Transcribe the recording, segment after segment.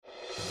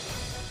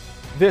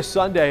This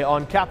Sunday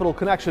on Capital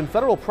Connection,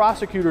 federal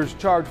prosecutors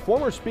charge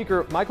former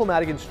Speaker Michael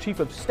Madigan's chief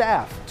of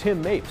staff,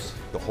 Tim Mapes.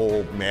 The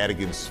whole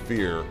Madigan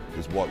sphere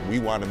is what we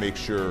want to make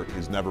sure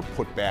is never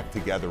put back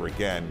together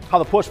again. How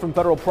the push from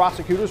federal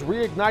prosecutors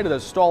reignited a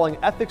stalling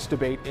ethics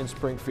debate in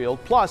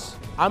Springfield. Plus,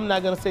 I'm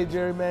not going to say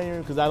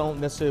gerrymandering because I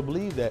don't necessarily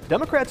believe that.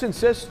 Democrats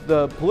insist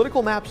the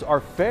political maps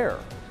are fair.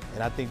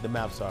 And I think the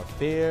maps are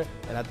fair,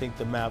 and I think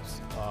the maps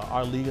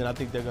are legal, and I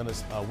think they're going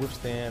to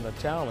withstand a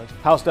challenge.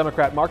 House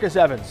Democrat Marcus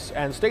Evans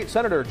and State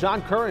Senator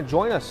John Curran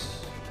join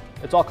us.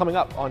 It's all coming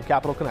up on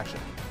Capital Connection.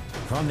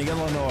 From the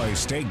Illinois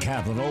State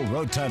Capitol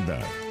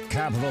Rotunda,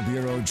 Capitol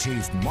Bureau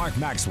Chief Mark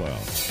Maxwell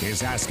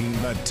is asking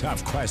the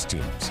tough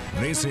questions.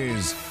 This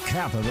is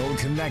Capital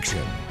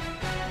Connection.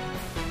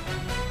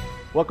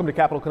 Welcome to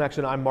Capital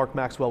Connection. I'm Mark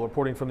Maxwell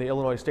reporting from the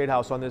Illinois State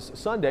House on this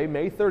Sunday,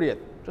 May 30th.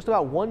 Just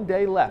about one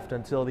day left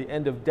until the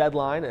end of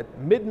deadline. At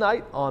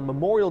midnight on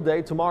Memorial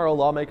Day tomorrow,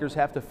 lawmakers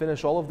have to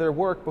finish all of their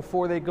work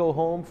before they go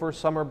home for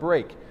summer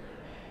break.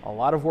 A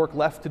lot of work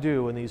left to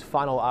do in these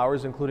final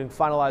hours, including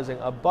finalizing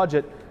a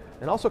budget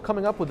and also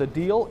coming up with a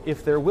deal,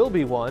 if there will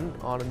be one,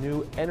 on a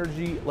new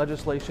energy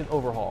legislation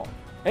overhaul.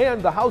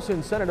 And the House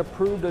and Senate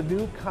approved a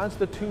new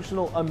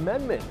constitutional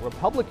amendment.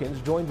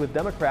 Republicans joined with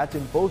Democrats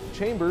in both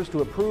chambers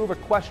to approve a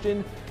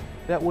question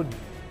that would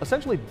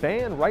essentially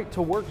ban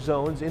right-to-work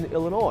zones in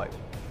Illinois.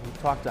 We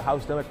talked to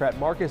House Democrat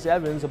Marcus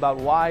Evans about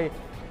why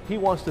he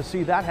wants to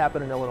see that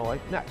happen in Illinois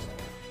next.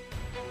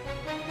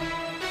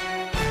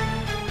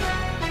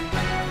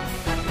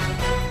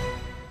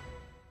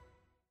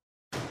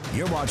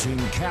 You're watching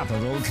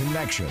Capital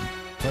Connection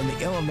from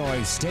the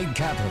Illinois State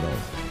Capitol.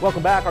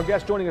 Welcome back. Our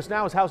guest joining us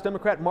now is House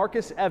Democrat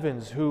Marcus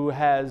Evans, who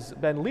has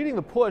been leading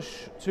the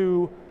push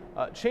to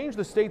change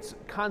the state's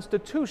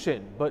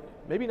constitution, but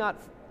maybe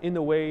not in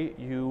the way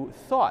you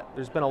thought.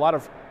 There's been a lot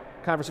of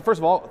conversation. First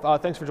of all,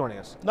 thanks for joining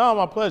us. No,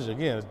 my pleasure.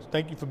 Again,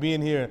 thank you for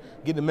being here and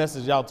getting the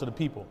message out to the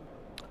people.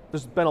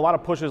 There's been a lot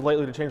of pushes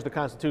lately to change the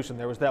Constitution.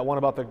 There was that one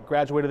about the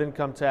graduated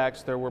income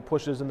tax. There were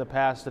pushes in the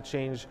past to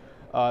change,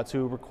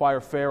 to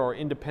require fair or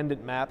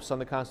independent maps on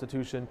the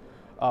Constitution.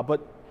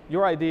 But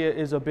your idea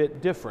is a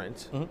bit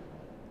different.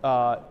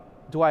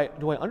 Mm-hmm. Do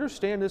I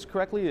understand this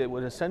correctly? It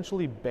would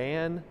essentially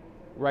ban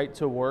right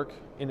to work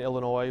in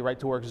Illinois, right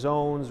to work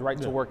zones,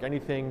 right to work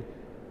anything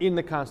in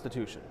the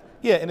Constitution.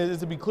 Yeah, and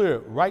to be clear,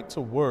 right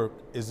to work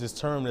is this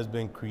term that's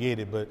been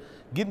created, but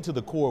getting to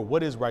the core,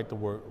 what is right to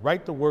work?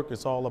 Right to work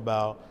is all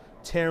about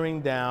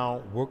tearing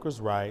down workers'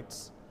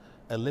 rights,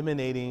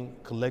 eliminating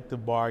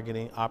collective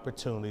bargaining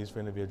opportunities for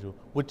individuals,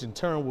 which in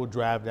turn will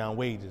drive down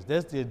wages.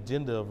 That's the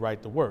agenda of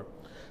right to work.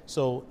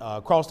 So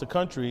across the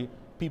country,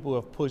 people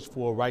have pushed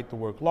for right to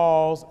work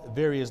laws,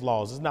 various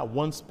laws. It's not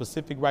one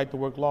specific right to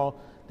work law.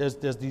 There's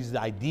these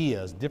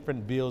ideas,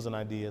 different bills and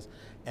ideas.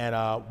 And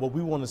what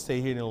we want to say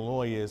here in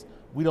Illinois is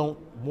we don't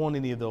want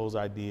any of those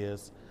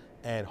ideas.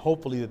 And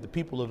hopefully that the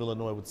people of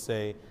Illinois would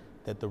say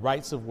that the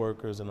rights of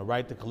workers and the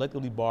right to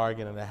collectively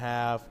bargain and to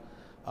have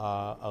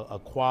a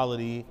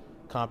quality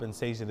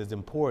compensation is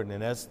important.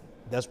 And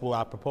that's what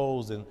I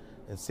proposed in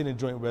Senate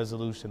Joint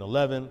Resolution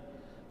 11,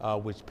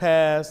 which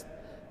passed.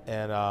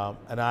 And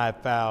I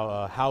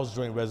filed House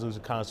Joint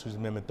Resolution Constitution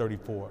Amendment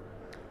 34.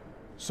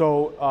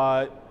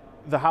 So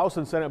the House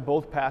and Senate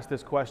both passed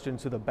this question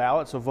to the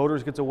ballot, so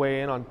voters get to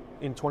weigh in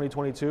in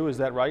 2022. Is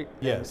that right?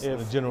 Yes, in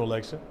the general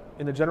election.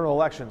 In the general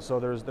election, so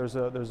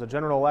there's a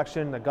general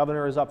election. The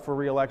governor is up for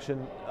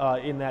re-election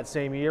in that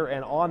same year,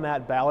 and on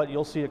that ballot,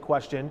 you'll see a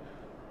question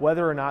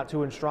whether or not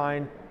to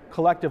enshrine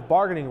collective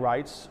bargaining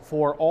rights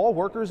for all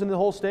workers in the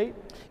whole state.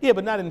 Yeah,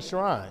 but not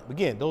enshrine.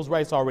 Again, those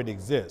rights already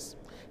exist.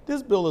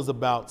 This bill is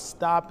about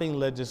stopping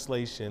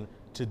legislation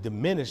to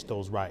diminish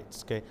those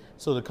rights, okay?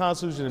 So the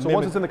Constitution Amendment... So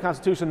once it's in the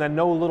Constitution, then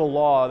no little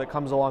law that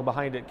comes along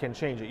behind it can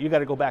change it. You got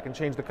to go back and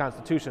change the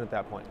Constitution at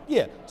that point.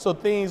 Yeah, so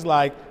things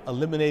like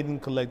eliminating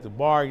collective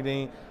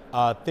bargaining,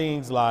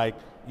 things like,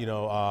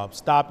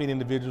 stopping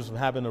individuals from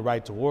having the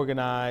right to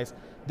organize.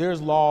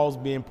 There's laws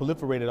being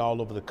proliferated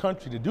all over the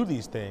country to do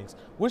these things.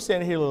 We're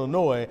saying here in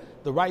Illinois,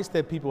 the rights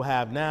that people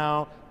have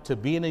now to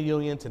be in a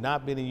union, to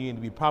not be in a union,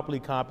 to be properly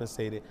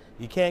compensated,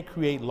 you can't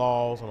create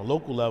laws on a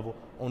local level,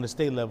 on the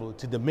state level,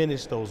 to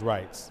diminish those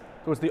rights.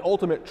 So it's the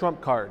ultimate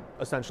trump card,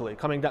 essentially,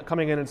 coming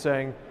in and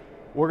saying,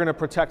 we're going to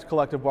protect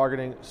collective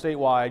bargaining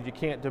statewide. You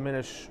can't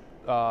diminish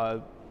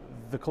the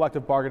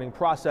collective bargaining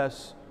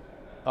process.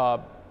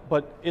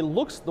 But it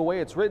looks, the way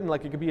it's written,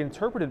 like it could be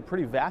interpreted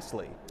pretty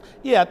vastly.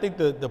 Yeah, I think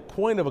the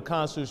point of a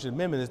constitutional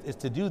amendment is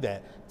to do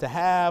that, to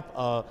have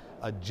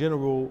a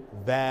general,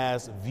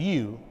 vast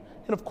view.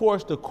 And of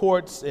course, the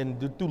courts and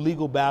through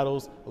legal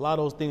battles, a lot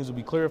of those things will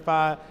be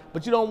clarified.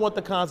 But you don't want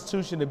the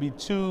Constitution to be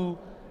too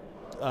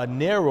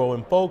narrow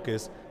in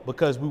focus,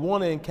 because we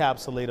want to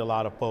encapsulate a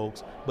lot of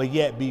folks, but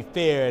yet be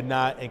fair and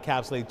not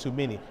encapsulate too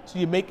many. So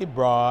you make it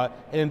broad,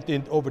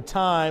 and over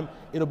time,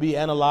 it'll be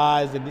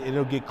analyzed and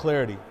it'll get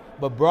clarity.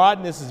 But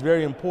broadness is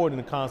very important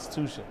in the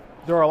Constitution.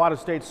 There are a lot of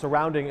states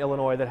surrounding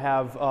Illinois that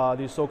have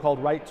these so-called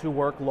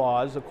right-to-work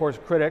laws. Of course,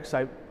 critics,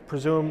 I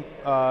presume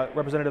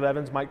Representative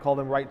Evans might call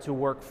them right to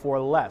work for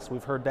less.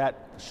 We've heard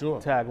that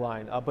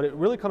tagline, but it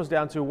really comes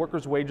down to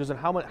workers' wages and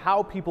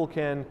how people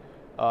can,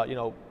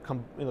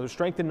 there's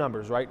strength in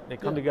numbers, right? They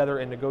come together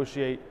and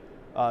negotiate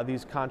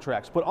these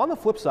contracts. But on the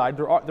flip side,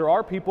 there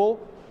are people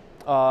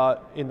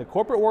in the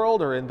corporate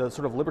world or in the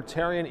sort of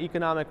libertarian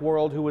economic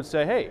world who would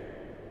say, hey,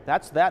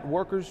 that's that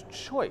worker's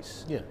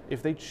choice. Yeah.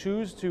 If they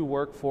choose to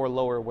work for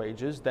lower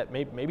wages, that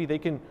maybe they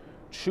can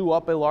chew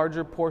up a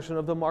larger portion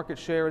of the market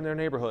share in their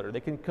neighborhood, or they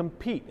can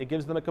compete. It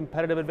gives them a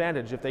competitive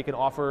advantage if they can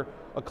offer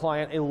a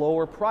client a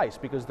lower price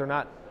because they're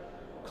not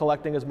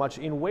collecting as much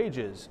in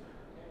wages.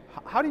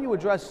 How do you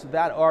address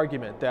that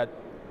argument that,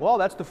 well,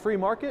 that's the free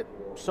market,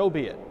 so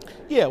be it?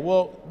 Yeah,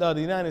 well, the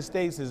United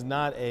States is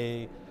not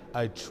a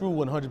true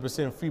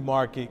 100% free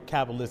market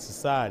capitalist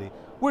society.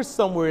 We're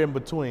somewhere in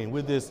between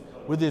with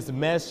this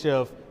mesh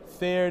of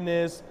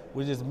fairness,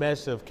 with this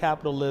mesh of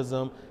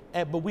capitalism,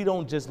 but we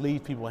don't just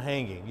leave people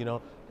hanging.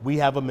 We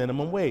have a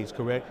minimum wage,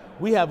 correct?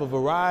 We have a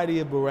variety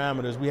of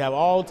parameters. We have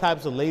all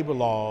types of labor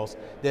laws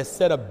that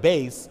set a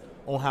base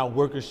on how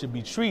workers should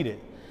be treated.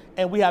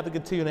 And we have to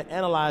continue to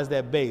analyze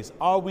that base.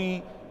 Are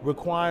we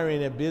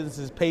requiring that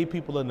businesses pay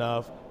people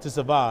enough to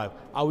survive?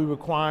 Are we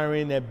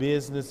requiring that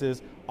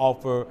businesses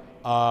offer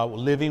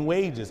living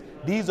wages?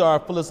 These are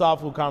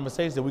philosophical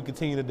conversations that we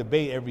continue to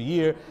debate every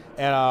year,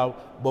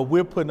 but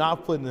we're putting our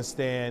foot in the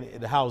stand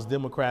in the House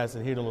Democrats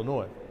and here in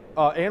Illinois.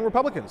 And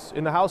Republicans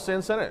in the House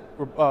and Senate,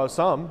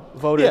 some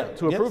voted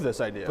to approve this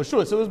idea. For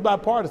sure, so it was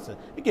bipartisan.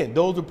 Again,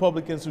 those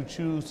Republicans who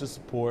choose to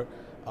support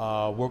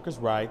workers'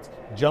 rights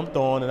jumped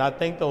on, and I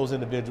thank those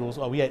individuals.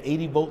 We had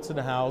 80 votes in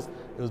the House.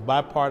 It was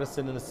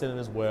bipartisan in the Senate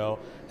as well.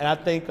 And I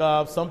think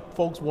some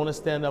folks want to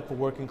stand up for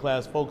working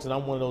class folks, and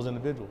I'm one of those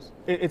individuals.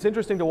 It's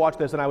interesting to watch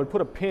this, and I would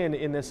put a pin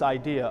in this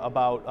idea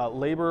about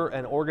labor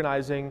and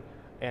organizing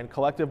and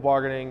collective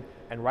bargaining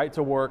and right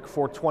to work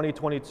for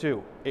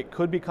 2022. It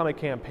could become a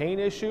campaign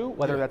issue,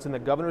 whether that's in the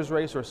governor's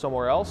race or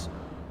somewhere else.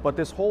 But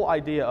this whole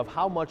idea of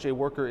how much a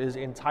worker is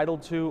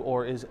entitled to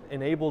or is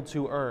enabled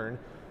to earn,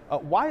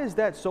 why is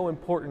that so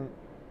important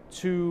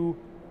to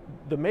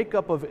the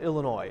makeup of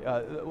Illinois?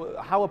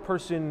 How a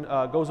person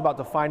goes about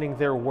defining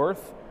their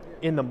worth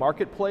in the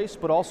marketplace,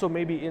 but also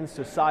maybe in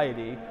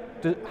society.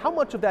 How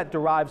much of that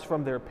derives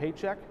from their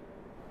paycheck?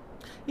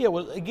 Yeah,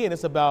 well, again,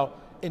 it's about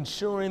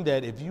ensuring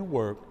that if you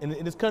work, and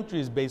this country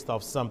is based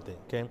off something,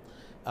 okay?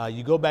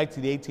 You go back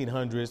to the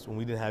 1800s when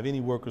we didn't have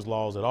any workers'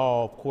 laws at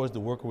all. Of course, the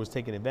worker was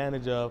taken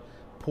advantage of,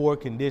 poor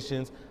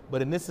conditions.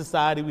 But in this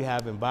society, we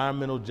have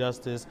environmental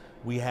justice,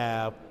 we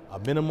have a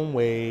minimum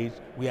wage,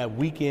 we have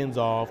weekends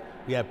off,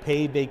 we have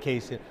paid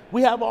vacation.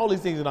 We have all these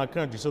things in our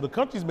country. So the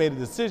country's made a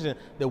decision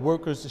that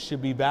workers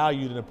should be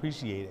valued and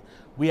appreciated.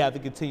 We have to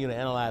continue to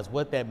analyze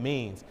what that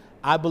means.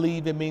 I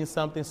believe it means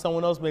something,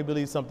 someone else may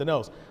believe something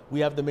else.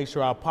 We have to make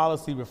sure our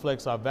policy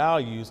reflects our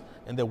values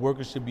and that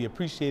workers should be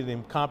appreciated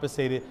and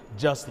compensated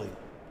justly.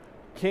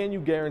 Can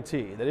you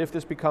guarantee that if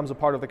this becomes a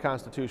part of the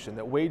Constitution,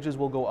 that wages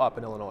will go up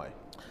in Illinois?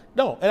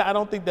 No, and I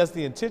don't think that's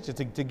the intention,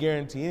 to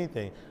guarantee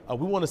anything.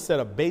 We want to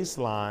set a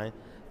baseline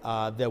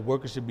that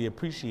workers should be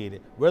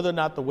appreciated. Whether or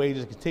not the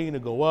wages continue to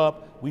go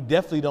up, we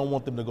definitely don't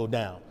want them to go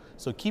down.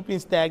 So keeping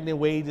stagnant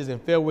wages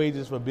and fair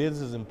wages for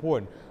business is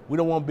important. We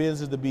don't want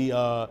businesses to be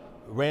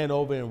ran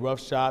over in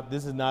roughshod.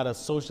 This is not a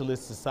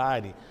socialist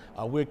society.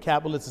 We're a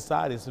capitalist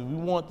society, so we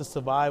want the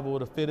survival of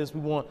the fittest. We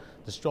want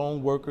the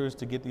strong workers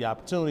to get the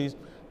opportunities,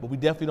 but we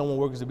definitely don't want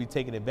workers to be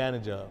taken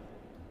advantage of.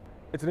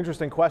 It's an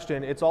interesting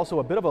question. It's also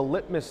a bit of a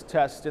litmus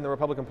test in the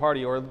Republican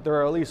Party, or there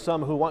are at least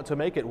some who want to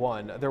make it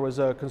one. There was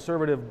a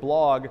conservative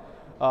blog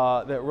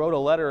that wrote a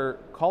letter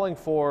calling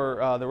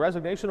for the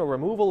resignation or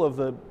removal of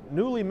the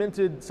newly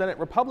minted Senate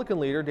Republican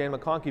leader, Dan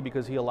McConkey,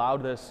 because he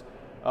allowed this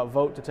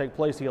vote to take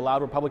place. He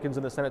allowed Republicans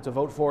in the Senate to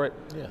vote for it.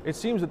 Yeah. It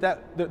seems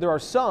that there are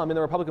some in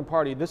the Republican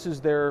Party, this is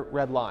their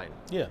red line.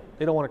 Yeah.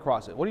 They don't want to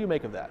cross it. What do you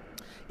make of that?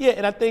 Yeah,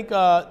 and I think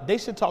they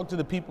should talk to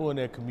the people in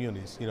their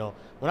communities.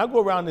 When I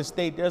go around this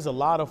state, there's a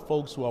lot of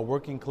folks who are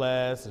working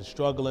class and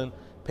struggling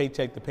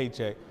paycheck to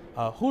paycheck.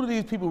 Who do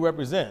these people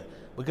represent?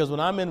 Because when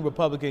I'm in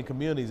Republican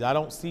communities, I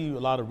don't see a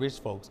lot of rich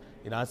folks.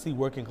 I see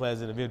working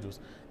class individuals.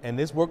 And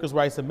this Workers'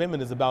 Rights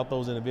Amendment is about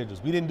those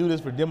individuals. We didn't do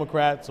this for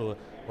Democrats or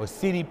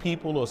city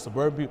people or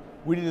suburban people.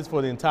 We did this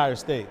for the entire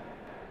state.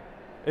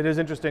 It is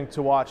interesting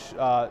to watch,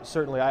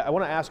 certainly. I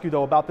want to ask you,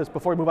 though, about this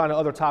before we move on to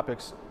other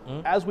topics.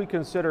 Mm-hmm. As we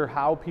consider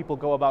how people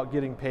go about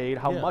getting paid,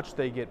 how much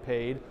they get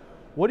paid,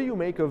 what do you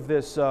make of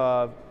this?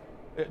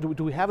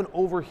 Do we have an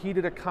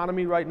overheated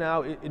economy right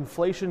now?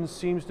 Inflation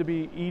seems to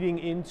be eating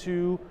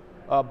into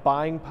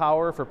buying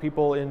power for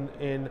people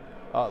in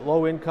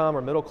low income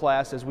or middle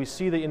class. As we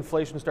see the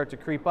inflation start to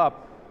creep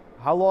up,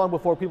 how long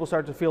before people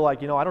start to feel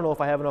like, I don't know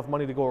if I have enough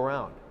money to go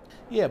around?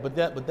 Yeah, but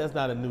that's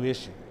not a new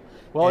issue.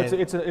 Well,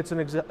 it's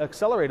an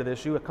accelerated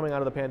issue coming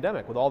out of the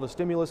pandemic with all the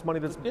stimulus money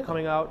that's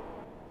coming out.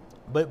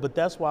 But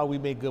that's why we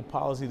make good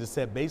policy to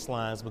set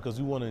baselines, because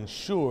we want to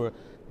ensure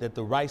that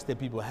the rights that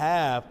people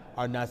have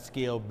are not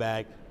scaled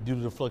back due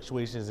to the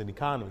fluctuations in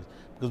economies.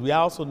 Because we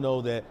also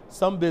know that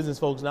some business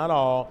folks, not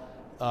all,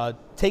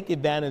 take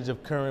advantage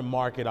of current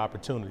market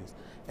opportunities.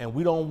 And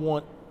we don't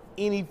want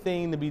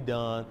anything to be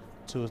done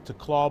to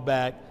claw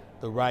back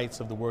the rights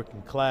of the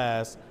working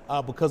class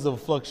because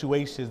of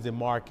fluctuations in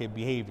market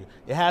behavior.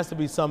 It has to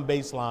be some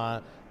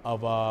baseline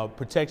of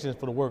protections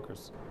for the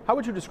workers. How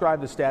would you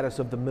describe the status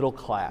of the middle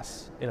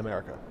class in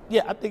America?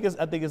 Yeah, I think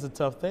it's a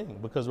tough thing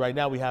because right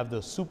now we have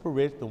the super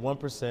rich, the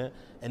 1%,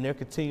 and they're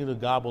continuing to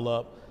gobble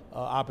up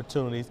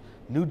opportunities.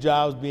 New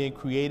jobs being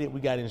created, we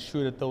got to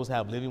ensure that those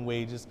have living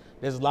wages.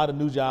 There's a lot of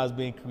new jobs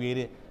being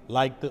created,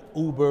 like the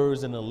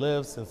Ubers and the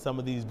Lyfts and some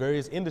of these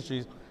various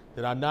industries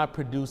that are not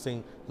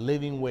producing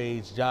living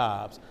wage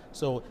jobs.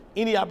 So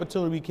any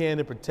opportunity we can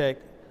to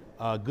protect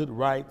good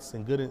rights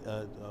and good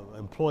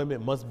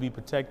employment must be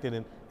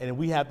protected, and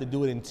we have to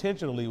do it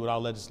intentionally with our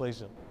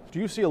legislation. Do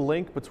you see a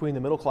link between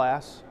the middle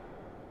class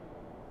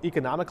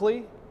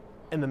economically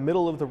and the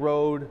middle of the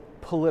road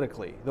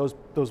politically? Those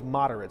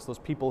moderates, those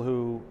people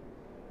who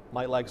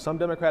might like some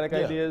Democratic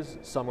ideas,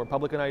 some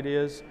Republican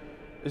ideas.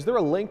 Is there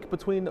a link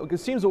between, it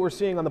seems that we're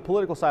seeing on the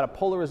political side a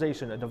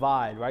polarization, a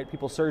divide, right?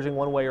 People surging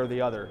one way or the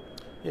other.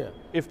 Yeah.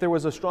 If there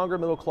was a stronger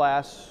middle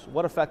class,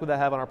 what effect would that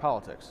have on our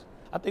politics?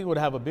 I think it would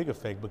have a big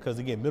effect because,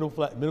 again, middle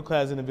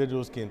class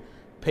individuals can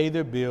pay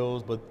their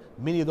bills, but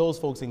many of those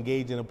folks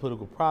engage in a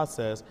political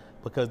process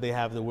because they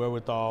have the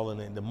wherewithal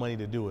and the money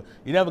to do it.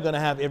 You're never going to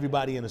have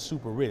everybody in the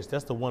super rich.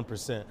 That's the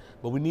 1%.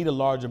 But we need a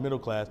larger middle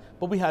class.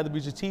 But we have to be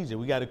strategic.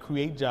 We got to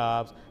create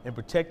jobs and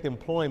protect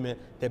employment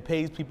that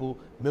pays people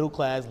middle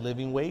class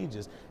living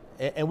wages.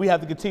 And we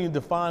have to continue to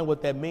define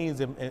what that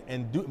means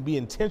and be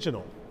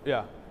intentional.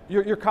 Yeah.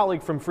 Your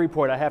colleague from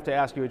Freeport, I have to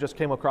ask you, it just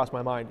came across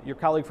my mind. Your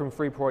colleague from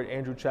Freeport,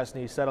 Andrew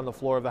Chesney, said on the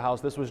floor of the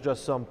House this was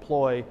just some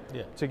ploy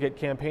to get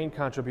campaign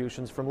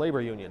contributions from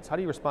labor unions. How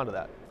do you respond to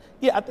that?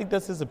 Yeah, I think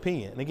that's his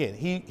opinion. And again,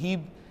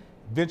 he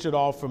ventured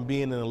off from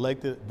being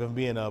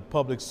a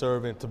public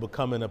servant to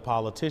becoming a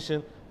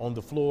politician on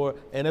the floor,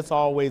 and it's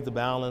always the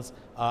balance.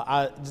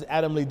 I just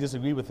adamantly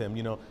disagree with him.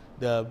 You know,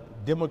 the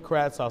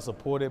Democrats are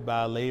supported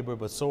by labor,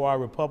 but so are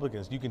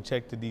Republicans. You can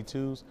check the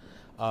D2s.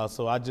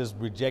 So I just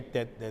reject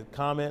that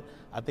comment.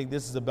 I think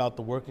this is about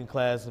the working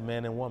class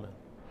man and woman.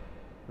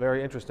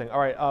 Very interesting.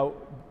 All right,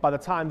 by the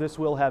time this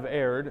will have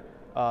aired,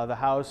 the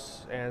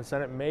House and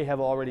Senate may have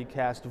already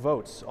cast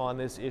votes on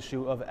this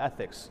issue of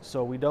ethics.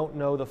 So we don't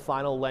know the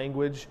final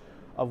language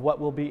of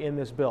what will be in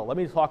this bill. Let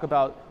me talk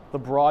about the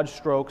broad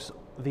strokes,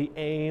 the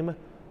aim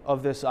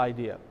of this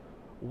idea.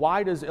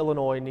 Why does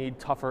Illinois need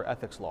tougher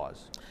ethics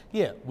laws?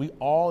 Yeah, we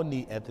all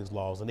need ethics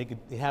laws, and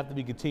they have to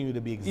be continued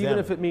to be examined. Even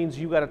if it means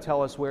you got to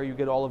tell us where you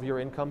get all of your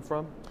income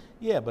from?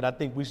 Yeah, but I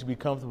think we should be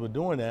comfortable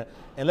doing that.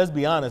 And let's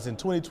be honest, in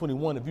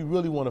 2021, if you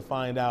really want to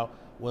find out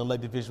what an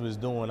elected official is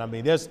doing, I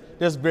mean, there's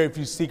very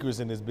few secrets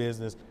in this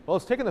business. Well,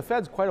 it's taken the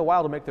feds quite a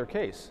while to make their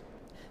case.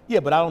 Yeah,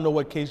 but I don't know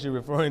what case you're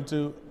referring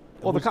to.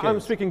 Well, I'm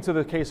speaking to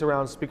the case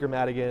around Speaker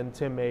Madigan,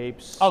 Tim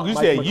Mapes. Oh, you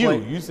Mike said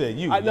McClain. you. You said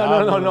you. No.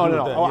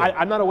 Oh,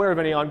 I'm not aware of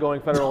any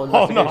ongoing federal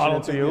investigation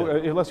into you,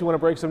 unless you want to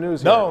break some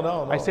news here.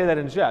 No. I say that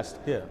in jest.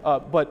 Yeah.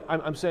 But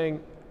I'm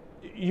saying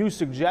you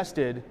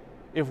suggested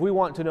if we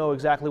want to know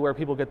exactly where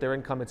people get their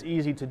income, it's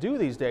easy to do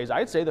these days.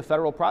 I'd say the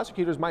federal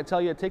prosecutors might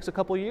tell you it takes a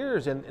couple of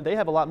years, and they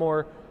have a lot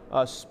more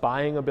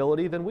spying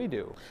ability than we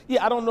do.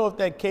 Yeah, I don't know if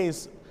that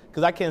case,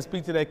 because I can't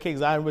speak to that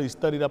case. I haven't really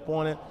studied up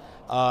on it.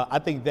 I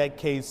think that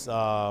case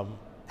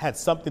had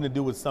something to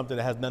do with something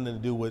that has nothing to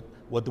do with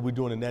what we're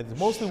doing in ethics.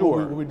 Mostly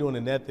what we're doing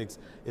in ethics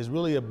is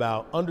really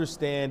about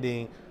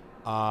understanding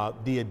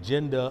the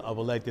agenda of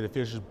elected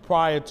officials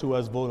prior to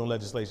us voting on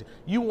legislation.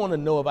 You want to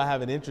know if I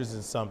have an interest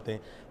in something,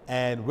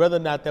 and whether or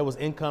not that was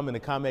income in the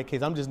ComEd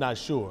case, I'm just not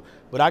sure.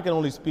 But I can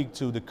only speak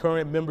to the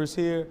current members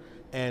here,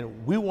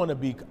 and we want to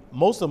be,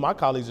 most of my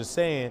colleagues are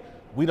saying,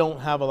 we don't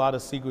have a lot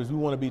of secrets, we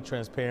want to be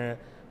transparent.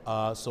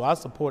 So I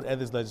support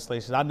ethics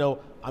legislation. I know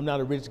I'm not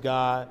a rich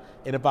guy,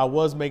 and if I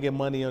was making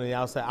money on the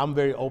outside, I'm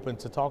very open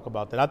to talk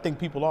about that. I think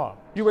people are.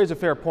 You raise a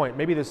fair point.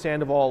 Maybe the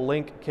Sandoval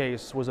Link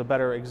case was a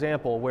better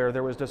example, where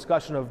there was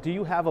discussion of, do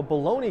you have a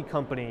baloney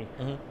company?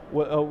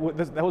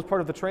 That was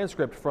part of the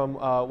transcript from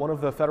one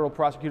of the federal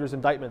prosecutor's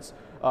indictments.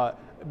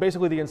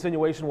 Basically, the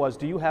insinuation was,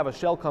 do you have a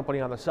shell company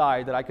on the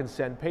side that I can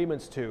send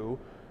payments to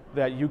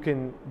that you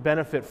can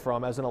benefit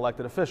from as an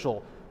elected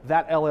official?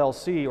 That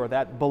LLC or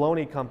that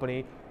baloney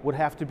company would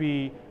have to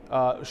be,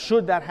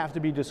 should that have to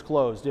be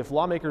disclosed? If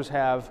lawmakers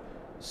have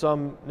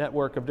some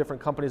network of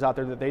different companies out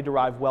there that they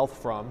derive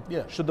wealth from,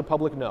 should the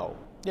public know?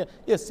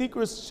 Yeah,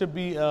 secrets should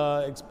be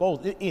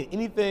exposed.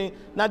 Anything,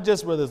 not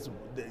just whether it's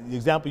the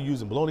example you're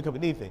using, baloney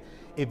company, anything.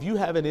 If you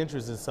have an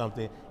interest in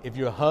something, if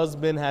your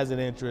husband has an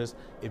interest,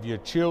 if your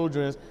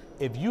children's,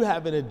 if you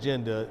have an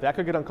agenda. That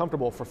could get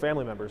uncomfortable for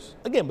family members.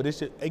 Again, but it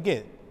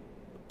should,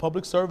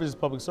 public service is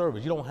public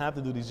service. You don't have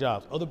to do these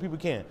jobs. Other people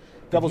can.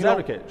 Devil's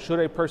advocate, should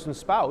a person's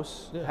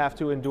spouse have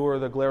to endure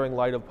the glaring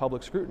light of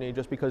public scrutiny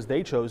just because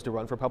they chose to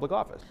run for public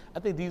office? I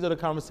think these are the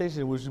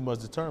conversations which we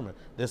must determine.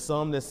 There's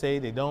some that say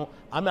they don't.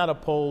 I'm not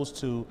opposed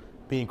to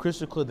being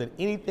crystal clear that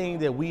anything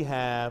that we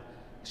have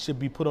should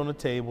be put on the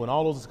table, and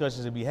all those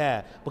discussions should be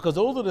had, because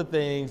those are the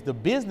things, the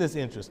business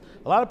interests.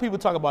 A lot of people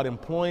talk about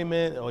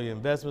employment or your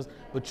investments,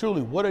 but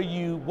truly, what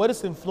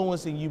is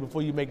influencing you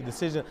before you make a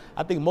decision?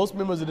 I think most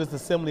members of this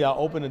assembly are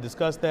open to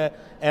discuss that,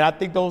 and I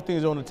think those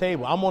things are on the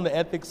table. I'm on the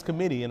ethics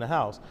committee in the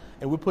House,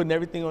 and we're putting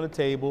everything on the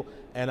table,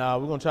 and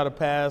we're going to try to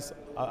pass,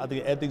 I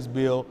think, an ethics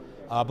bill,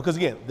 because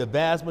again, the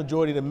vast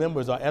majority of the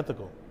members are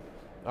ethical.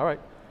 All right.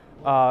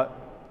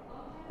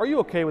 Are you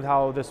okay with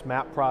how this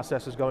map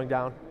process is going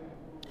down?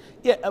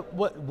 Yeah,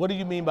 what do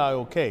you mean by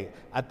okay?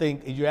 I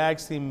think you're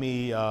asking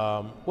me,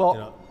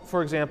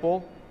 for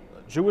example,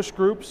 Jewish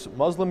groups,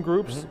 Muslim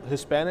groups,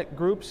 Hispanic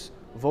groups,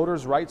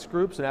 voters' rights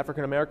groups, an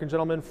African-American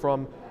gentleman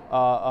from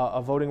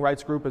a voting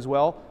rights group as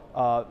well.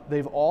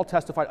 They've all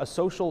testified. A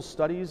social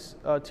studies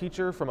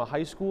teacher from a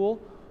high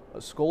school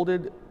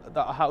scolded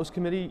the House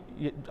committee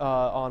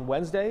on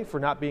Wednesday for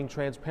not being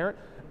transparent.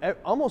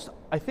 Almost,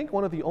 I think,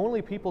 one of the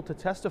only people to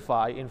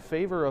testify in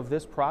favor of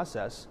this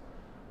process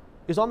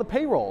is on the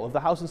payroll of the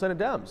House and Senate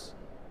Dems.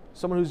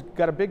 Someone who's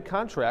got a big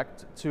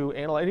contract to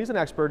analyze, and he's an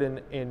expert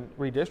in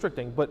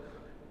redistricting, but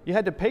you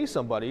had to pay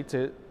somebody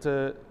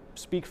to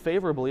speak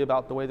favorably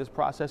about the way this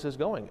process is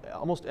going.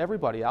 Almost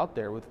everybody out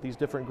there with these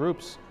different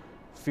groups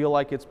feel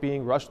like it's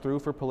being rushed through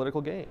for political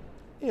gain.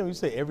 You know, you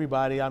say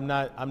everybody, I'm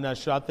not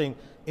sure. I think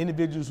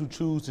individuals who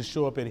choose to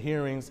show up at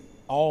hearings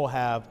all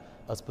have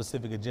a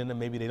specific agenda.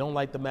 Maybe they don't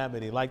like the map,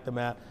 maybe they like the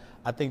map.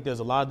 I think there's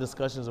a lot of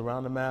discussions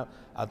around the map.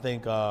 I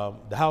think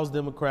the House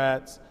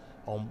Democrats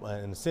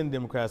and the Senate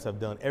Democrats have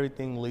done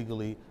everything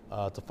legally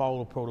to follow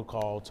the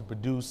protocol to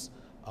produce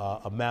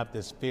a map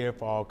that's fair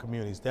for all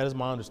communities. That is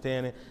my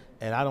understanding,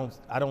 and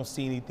I don't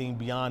see anything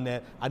beyond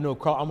that. I know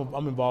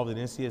I'm involved in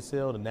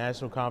NCSL, the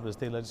National Conference of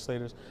State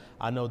Legislators.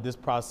 I know this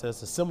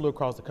process is similar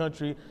across the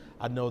country.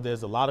 I know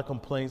there's a lot of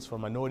complaints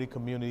from minority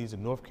communities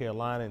in North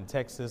Carolina and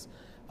Texas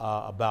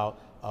about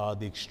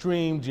the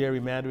extreme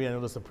gerrymandering. I know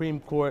the Supreme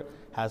Court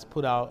has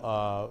put out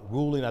a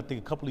ruling, I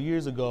think a couple of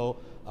years ago,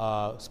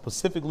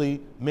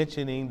 specifically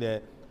mentioning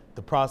that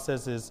the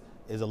process is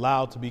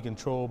allowed to be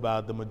controlled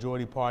by the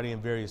majority party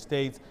in various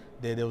states.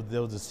 There was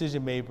a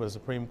decision made by the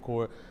Supreme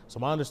Court. So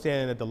my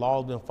understanding that the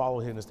law has been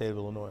followed here in the state of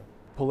Illinois.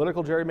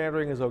 Political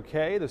gerrymandering is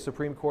okay. The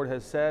Supreme Court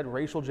has said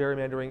racial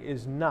gerrymandering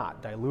is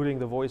not. Diluting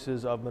the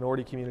voices of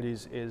minority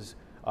communities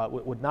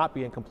would not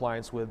be in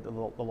compliance with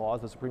the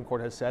laws, the Supreme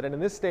Court has said. And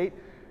in this state,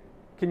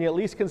 can you at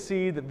least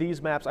concede that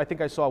these maps, I think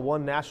I saw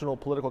one national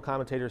political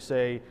commentator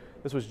say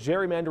this was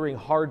gerrymandering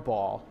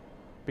hardball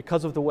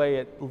because of the way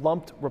it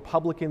lumped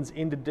Republicans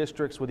into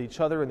districts with each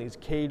other in these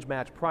cage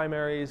match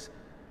primaries.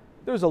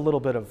 There's a little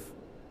bit of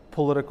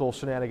political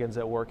shenanigans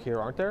at work here,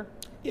 aren't there?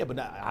 Yeah, but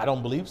I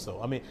don't believe so.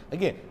 I mean,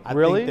 again, I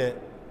really? think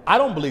that I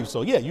don't believe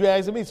so. Yeah, you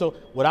asking me. So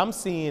what I'm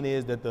seeing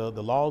is that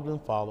the law has been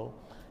followed,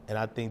 and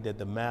I think that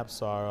the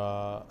maps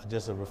are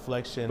just a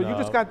reflection. But you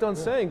just got done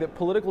saying that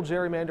political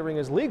gerrymandering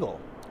is legal.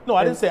 No,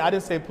 I didn't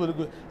say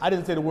political. I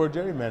didn't say the word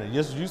gerrymandering.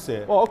 Yes, you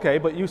said. Well, okay,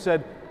 but you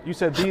said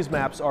these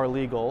maps are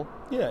legal.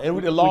 Yeah, and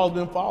the law has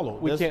been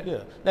followed. We can't.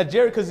 Yeah. Now,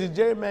 because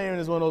gerrymandering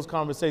is one of those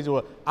conversations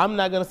where I'm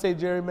not going to say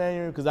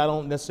gerrymandering because I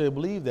don't necessarily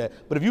believe that.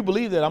 But if you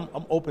believe that, I'm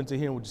open to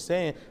hearing what you're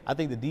saying. I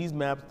think that these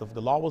maps,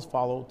 the law was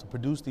followed to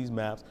produce these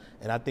maps,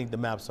 and I think the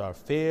maps are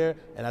fair,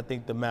 and I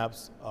think the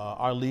maps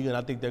are legal, and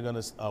I think they're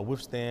going to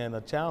withstand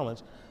a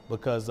challenge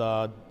because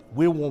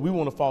we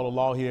want to follow the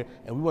law here,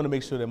 and we want to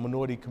make sure that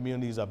minority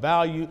communities are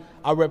valued.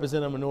 I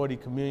represent a minority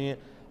community.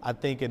 I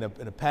think in a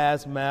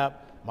past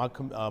map, my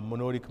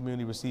minority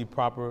community received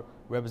proper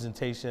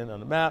representation on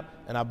the map,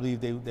 and I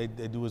believe they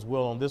do as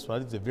well on this one. I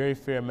think it's a very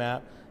fair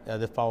map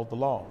that followed the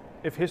law.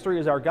 If history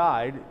is our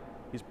guide,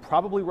 he's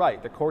probably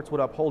right. The courts would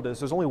uphold this.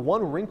 There's only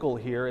one wrinkle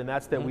here, and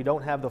that's that we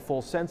don't have the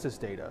full census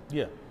data.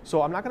 Yeah.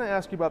 So I'm not going to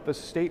ask you about the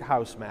state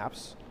house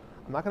maps.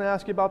 I'm not going to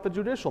ask you about the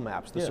judicial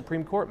maps, the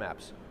Supreme Court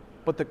maps,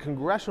 but the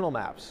congressional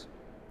maps.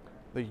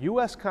 The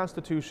U.S.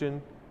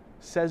 Constitution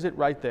says it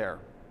right there.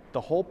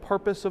 The whole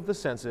purpose of the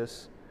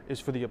census is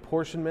for the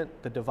apportionment,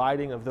 the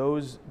dividing of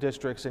those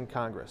districts in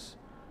Congress.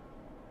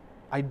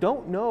 I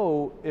don't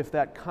know if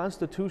that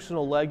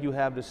constitutional leg you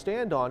have to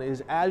stand on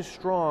is as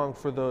strong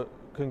for the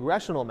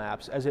congressional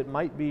maps as it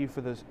might be for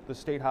the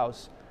state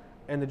house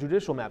and the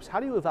judicial maps. How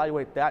do you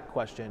evaluate that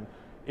question?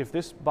 If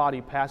this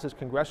body passes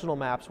congressional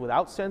maps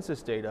without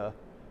census data,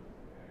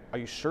 are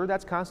you sure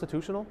that's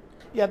constitutional?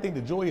 Yeah, I think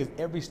the joy is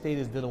every state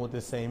is dealing with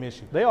this same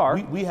issue. They are.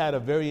 We had a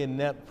very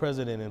inept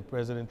president in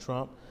President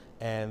Trump,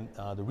 and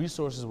the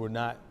resources were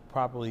not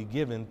properly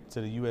given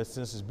to the U.S.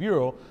 Census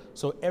Bureau,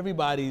 so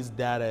everybody's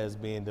data is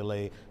being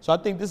delayed. So I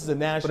think this is a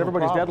national But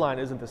everybody's problem. deadline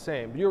isn't the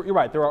same. You're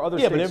right, there are other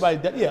states.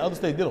 But other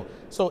states do.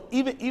 So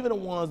even the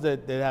ones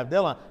that have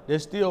deadline, they're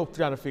still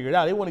trying to figure it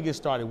out. They want to get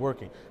started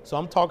working. So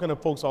I'm talking to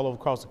folks all over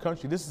across the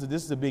country. This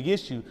is a big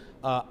issue.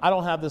 I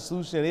don't have the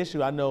solution to the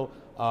issue. I know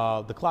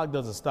the clock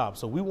doesn't stop.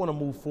 So we want to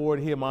move forward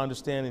here. My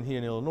understanding here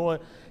in Illinois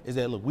is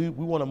that, look, we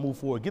want to move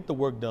forward, get the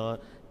work done.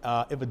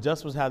 If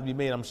adjustments have to be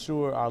made, I'm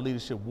sure our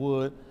leadership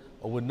would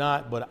or would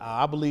not, but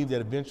I believe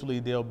that eventually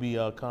there'll be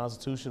a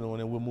constitutional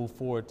and then we'll move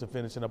forward to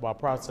finishing up our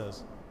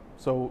process.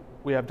 So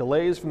we have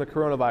delays from the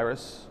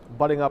coronavirus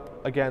butting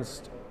up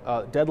against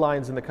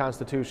deadlines in the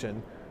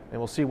Constitution,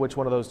 and we'll see which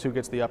one of those two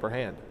gets the upper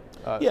hand.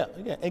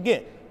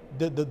 Again,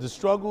 the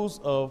struggles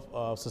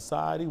of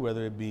society,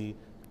 whether it be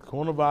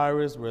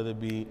coronavirus, whether it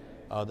be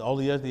all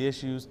the other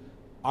issues,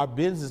 our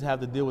businesses have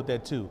to deal with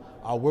that too.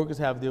 Our workers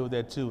have to deal with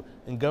that too.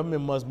 And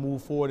government must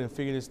move forward and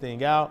figure this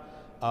thing out.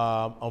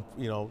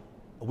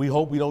 We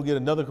hope we don't get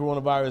another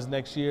coronavirus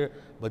next year,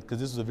 but because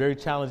this is a very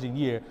challenging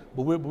year.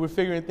 But we're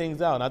figuring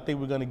things out, and I think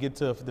we're going to get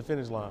to the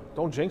finish line.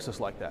 Don't jinx us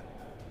like that.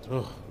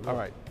 Ugh. All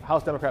right.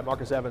 House Democrat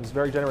Marcus Evans,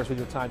 very generous with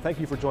your time. Thank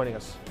you for joining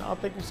us. No,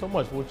 thank you so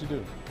much for what you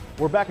do.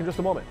 We're back in just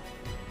a moment.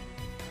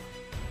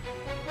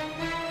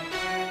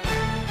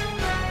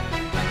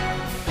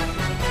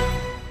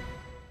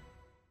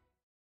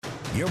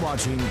 You're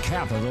watching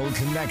Capital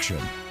Connection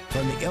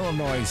from the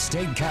Illinois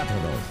State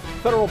Capitol.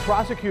 Federal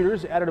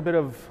prosecutors added a bit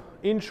of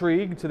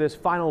intrigue to this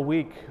final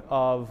week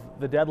of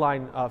the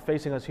deadline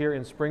facing us here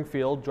in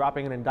Springfield,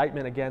 dropping an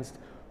indictment against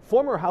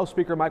former House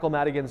Speaker Michael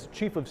Madigan's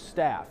chief of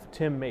staff,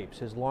 Tim Mapes,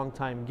 his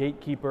longtime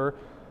gatekeeper.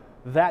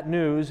 That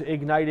news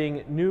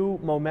igniting new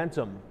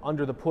momentum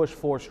under the push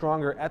for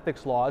stronger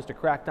ethics laws to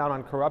crack down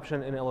on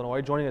corruption in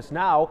Illinois. Joining us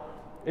now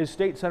is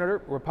State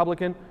Senator,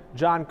 Republican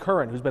John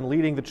Curran, who's been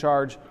leading the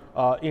charge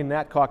in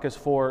that caucus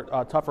for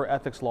tougher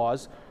ethics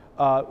laws.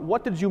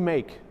 What did you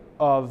make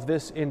of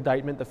this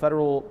indictment? The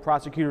federal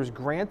prosecutors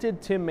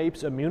granted Tim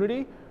Mapes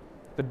immunity.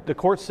 The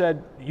court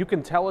said, you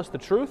can tell us the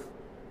truth,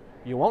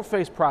 you won't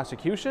face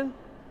prosecution,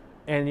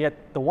 and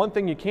yet the one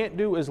thing you can't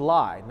do is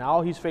lie.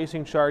 Now he's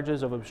facing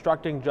charges of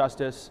obstructing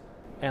justice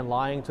and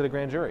lying to the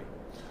grand jury.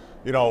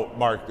 You know,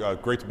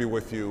 Mark, great to be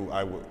with you.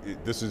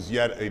 This is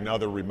yet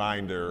another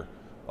reminder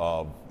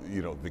of,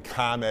 the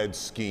ComEd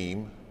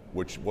scheme,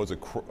 which was a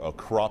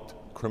corrupt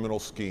criminal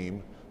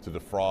scheme to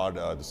defraud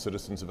the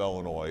citizens of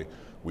Illinois.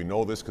 We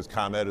know this because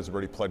ComEd has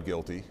already pled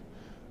guilty,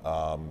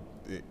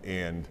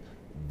 and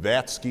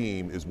that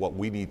scheme is what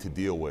we need to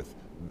deal with.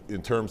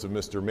 In terms of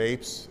Mr.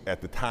 Mapes,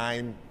 at the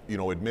time,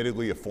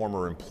 admittedly a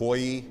former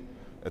employee,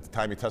 at the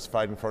time he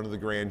testified in front of the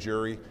grand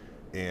jury,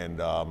 and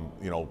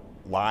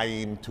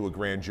lying to a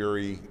grand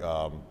jury,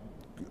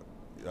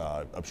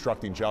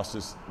 obstructing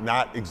justice,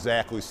 not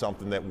exactly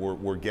something that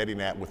we're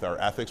getting at with our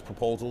ethics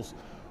proposals.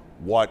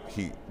 What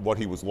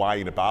he was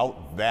lying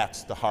about,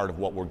 that's the heart of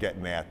what we're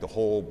getting at. The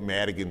whole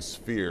Madigan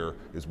sphere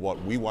is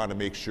what we want to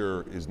make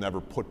sure is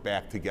never put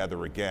back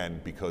together again,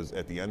 because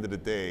at the end of the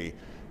day,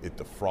 it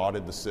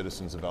defrauded the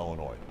citizens of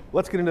Illinois.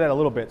 Let's get into that a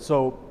little bit.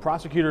 So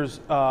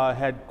prosecutors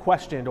had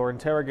questioned or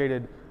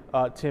interrogated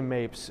Tim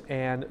Mapes,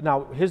 and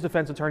now his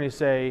defense attorneys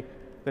say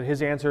that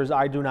his answers,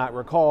 I do not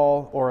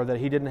recall, or that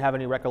he didn't have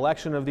any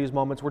recollection of these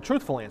moments, were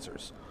truthful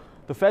answers.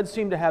 The feds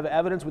seem to have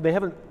evidence, but they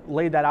haven't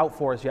laid that out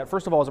for us yet.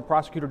 First of all, as a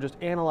prosecutor, just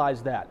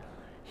analyze that.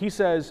 He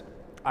says,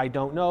 I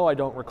don't know, I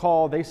don't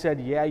recall. They said,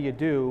 yeah, you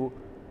do.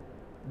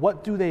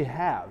 What do they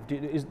have?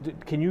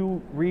 Can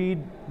you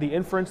read the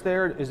inference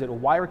there? Is it a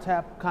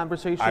wiretap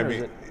conversation? I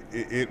mean,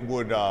 it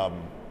would all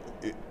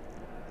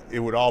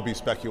be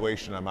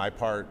speculation on my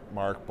part,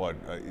 Mark, but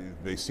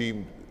they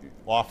seem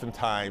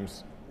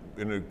oftentimes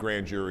in a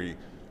grand jury,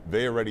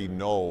 they already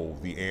know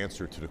the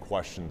answer to the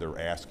question they're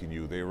asking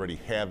you. They already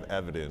have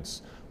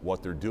evidence.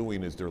 What they're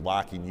doing is they're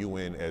locking you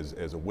in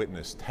as a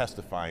witness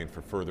testifying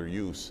for further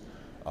use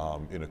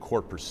in a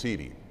court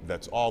proceeding.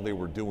 That's all they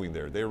were doing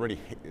there. They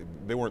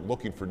weren't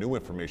looking for new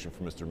information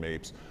from Mr.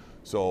 Mapes.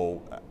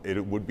 So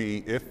it would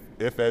be,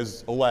 if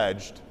as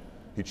alleged,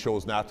 he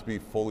chose not to be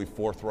fully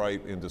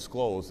forthright and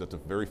disclose, that's a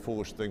very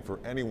foolish thing for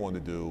anyone to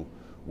do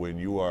when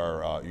you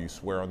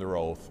swear under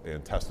oath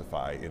and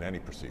testify in any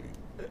proceeding.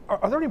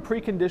 Are there any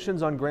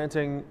preconditions on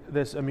granting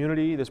this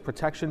immunity, this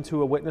protection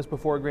to a witness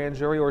before a grand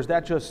jury, or is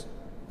that just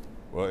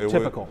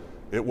typical?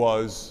 It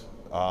was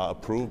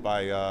approved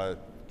by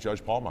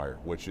Judge Pallmeyer,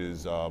 which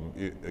is,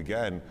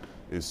 again,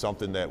 is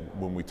something that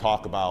when we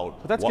talk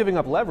about... But that's giving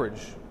up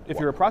leverage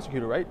if you're a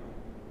prosecutor, right?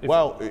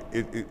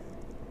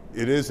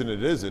 It is and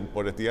it isn't,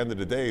 but at the end of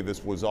the day,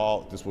 this was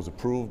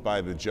approved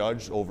by the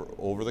judge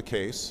over the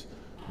case,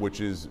 which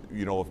is,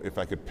 if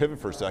I could pivot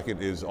for a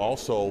second, is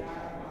also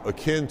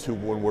akin to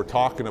when we're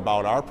talking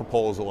about our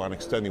proposal on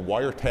extending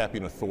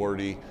wiretapping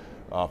authority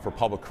for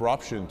public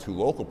corruption to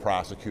local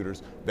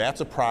prosecutors. That's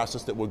a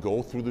process that would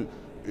go through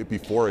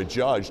before a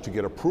judge to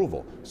get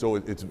approval. So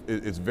it's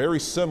very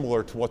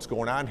similar to what's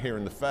going on here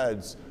in the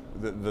feds,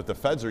 that the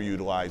feds are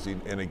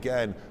utilizing. And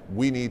again,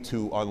 we need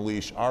to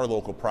unleash our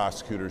local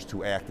prosecutors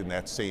to act in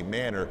that same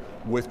manner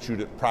with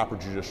proper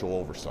judicial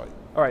oversight.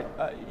 All right,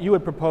 you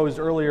had proposed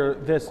earlier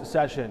this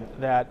session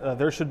that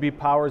there should be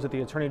powers at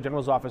the Attorney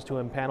General's office to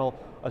impanel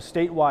a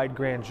statewide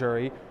grand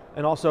jury,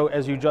 and also,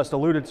 as you just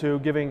alluded to,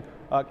 giving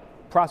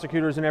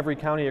prosecutors in every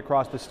county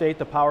across the state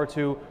the power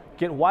to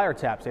get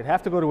wiretaps. They'd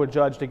have to go to a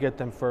judge to get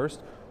them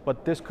first,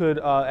 but this could,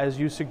 as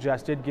you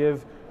suggested,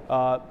 give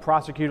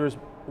prosecutors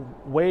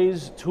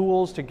ways,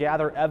 tools to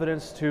gather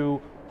evidence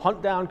to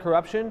hunt down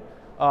corruption.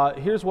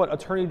 Here's what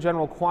Attorney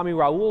General Kwame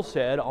Raoul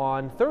said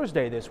on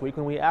Thursday this week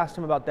when we asked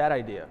him about that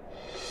idea.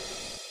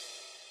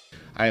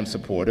 I am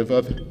supportive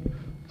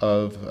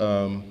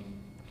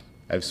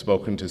I've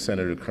spoken to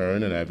Senator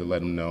Kern, and I've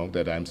let him know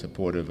that I'm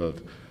supportive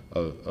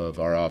of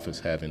our office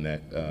having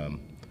that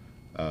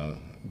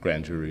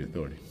grand jury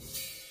authority.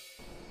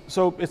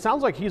 So it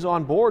sounds like he's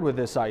on board with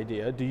this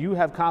idea. Do you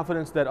have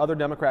confidence that other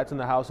Democrats in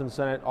the House and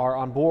Senate are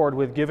on board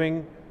with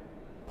giving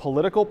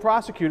political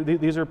prosecutors,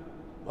 these are,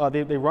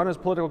 they run as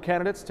political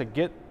candidates to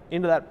get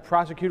into that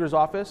prosecutor's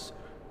office?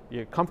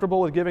 You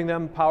comfortable with giving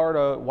them power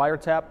to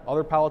wiretap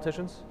other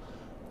politicians?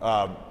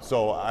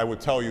 So I would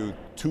tell you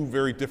two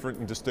very different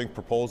and distinct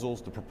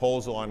proposals. The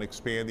proposal on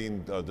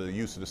expanding the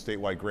use of the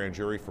statewide grand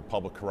jury for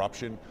public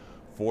corruption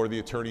for the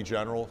Attorney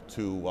General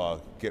to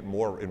get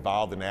more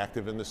involved and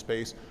active in this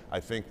space. I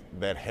think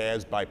that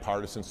has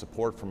bipartisan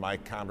support from my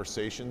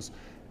conversations.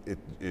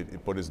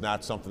 But is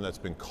not something that's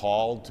been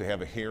called to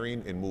have a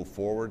hearing and move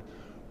forward.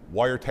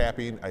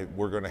 Wiretapping,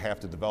 we're going to have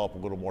to develop a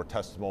little more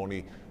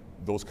testimony.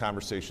 Those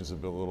conversations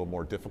have been a little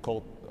more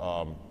difficult.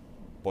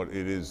 But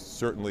it is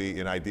certainly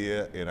an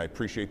idea, and I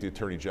appreciate the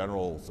Attorney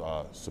General's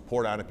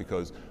support on it,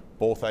 because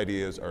both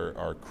ideas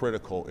are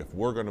critical if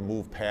we're going to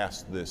move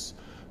past this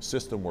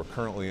system we're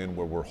currently in,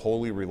 where we're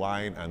wholly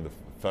reliant on the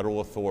federal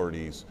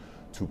authorities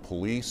to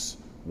police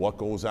what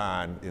goes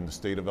on in the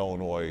state of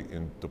Illinois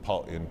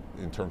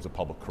in terms of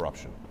public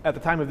corruption. At the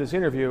time of this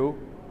interview,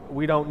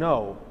 we don't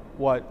know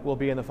what will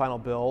be in the final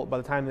bill. By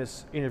the time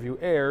this interview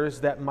airs,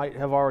 that might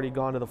have already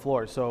gone to the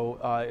floor. So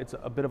it's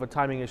a bit of a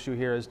timing issue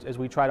here as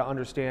we try to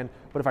understand.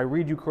 But if I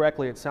read you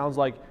correctly, it sounds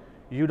like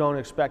you don't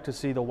expect to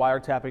see the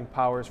wiretapping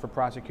powers for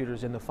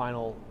prosecutors in the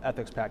final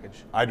ethics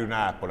package. I do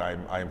not, but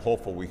I am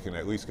hopeful we can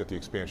at least get the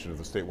expansion of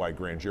the statewide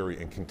grand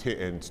jury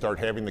and start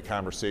having the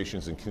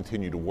conversations and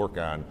continue to work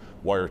on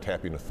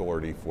wiretapping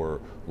authority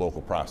for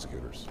local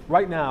prosecutors.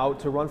 Right now,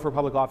 to run for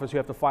public office, you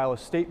have to file a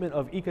statement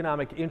of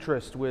economic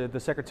interest with the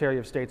Secretary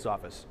of State's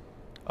office.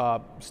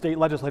 State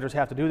legislators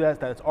have to do that.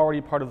 That's already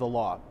part of the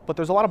law. But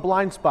there's a lot of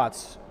blind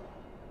spots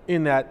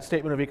in that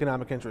statement of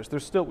economic interest.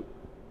 There's still,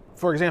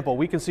 for example,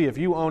 we can see if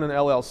you own an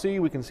LLC,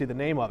 we can see the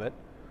name of it.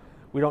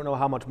 We don't know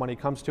how much money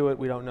comes to it.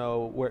 We don't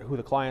know who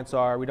the clients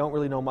are. We don't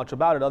really know much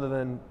about it other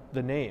than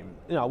the name.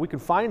 You know, we can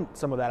find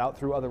some of that out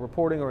through other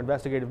reporting or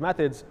investigative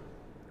methods,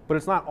 but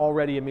it's not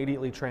already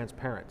immediately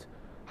transparent.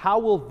 How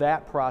will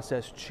that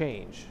process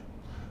change?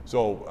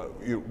 So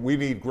we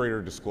need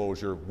greater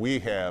disclosure. We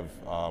have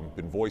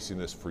been voicing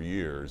this for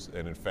years,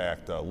 and in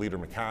fact, Leader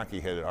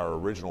McConkey had our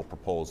original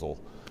proposal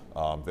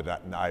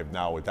that I've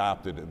now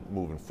adopted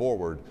moving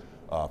forward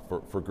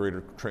for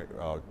greater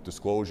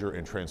disclosure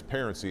and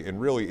transparency, and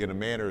really in a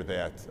manner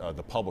that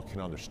the public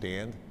can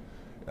understand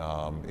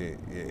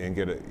and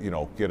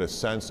get a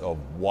sense of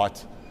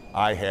what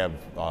I have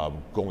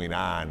going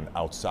on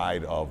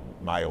outside of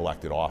my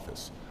elected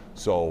office.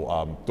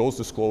 So those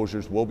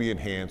disclosures will be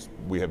enhanced.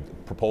 We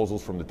have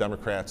proposals from the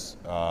Democrats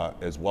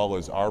as well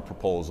as our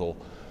proposal.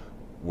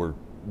 We're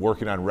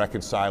working on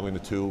reconciling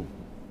the two.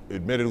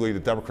 Admittedly, the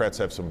Democrats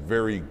have some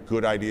very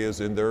good ideas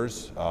in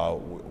theirs.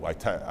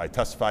 I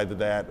testified to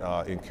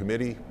that in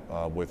committee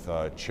with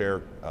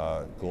Chair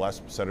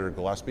Senator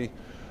Gillespie.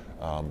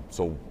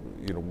 So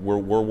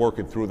we're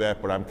working through that,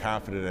 but I'm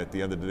confident at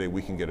the end of the day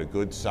we can get a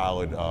good,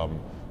 solid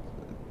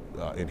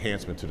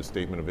enhancement to the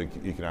statement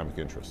of economic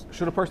interest.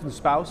 Should a person's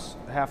spouse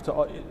have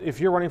to,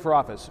 if you're running for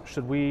office,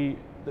 should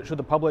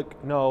the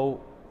public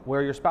know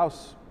where your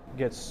spouse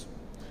gets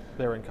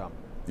their income?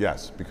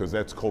 Yes, because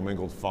that's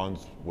commingled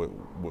funds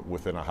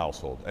within a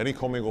household. Any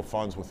commingled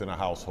funds within a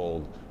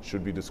household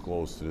should be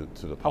disclosed to the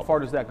public. How far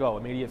does that go?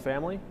 Immediate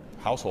family?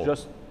 Household.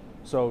 Just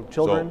so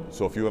children?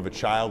 So if you have a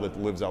child that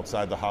lives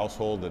outside the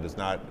household that is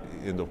not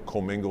in the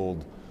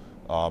commingled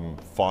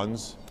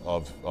funds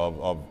of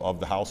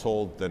the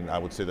household, then I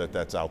would say that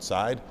that's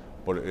outside.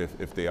 But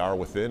if they are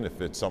within, if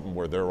it's something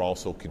where they're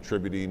also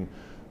contributing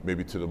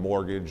maybe to the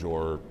mortgage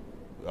or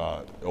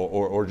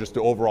just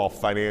the overall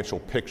financial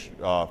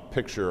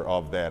picture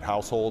of that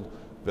household,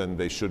 then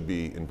they should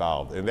be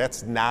involved. And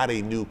that's not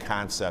a new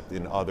concept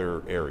in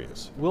other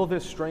areas. Will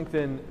this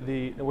strengthen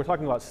we're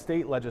talking about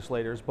state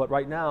legislators, but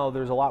right now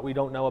there's a lot we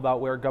don't know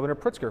about where Governor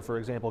Pritzker, for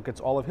example, gets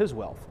all of his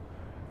wealth.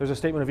 There's a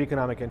statement of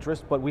economic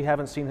interest, but we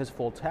haven't seen his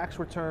full tax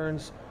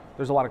returns.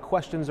 There's a lot of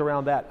questions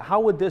around that.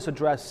 How would this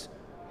address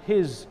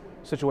his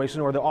situation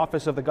or the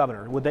office of the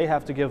governor? Would they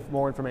have to give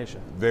more information?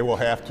 They will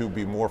have to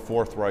be more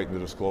forthright in the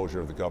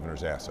disclosure of the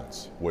governor's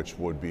assets, which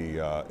would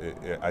be,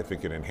 I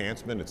think, an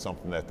enhancement. It's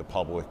something that the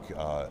public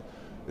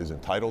is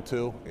entitled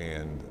to,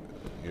 and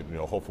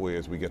hopefully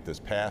as we get this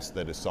passed,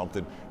 that is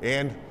something,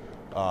 and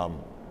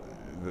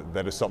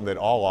that is something that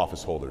all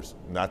office holders,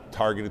 not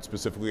targeted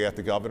specifically at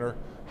the governor,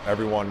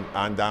 everyone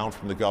on down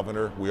from the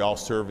governor, we all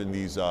serve in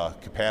these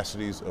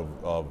capacities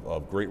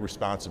of great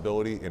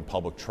responsibility and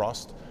public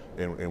trust.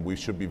 And we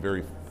should be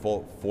very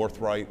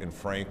forthright and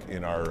frank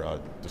in our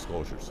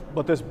disclosures.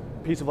 But this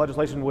piece of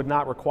legislation would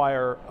not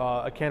require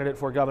a candidate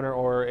for governor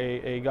or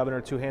a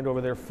governor to hand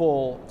over their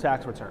full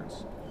tax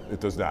returns? It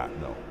does not,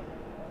 no.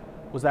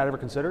 Was that ever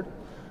considered?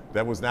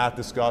 That was not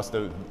discussed.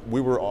 We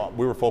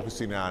were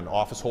focusing on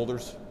office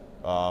holders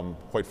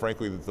quite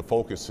frankly, the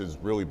focus has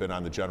really been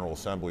on the General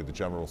Assembly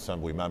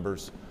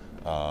members.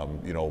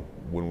 You know,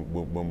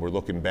 when we're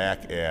looking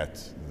back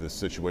at the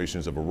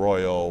situations of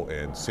Arroyo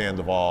and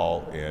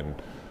Sandoval and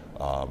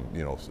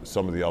you know,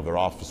 some of the other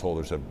office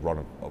holders have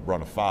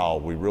run afoul,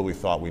 we really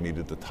thought we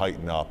needed to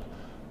tighten up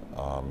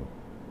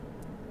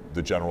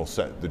the General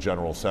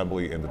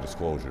Assembly and the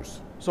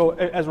disclosures. So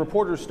as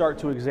reporters start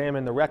to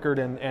examine the record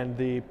and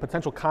the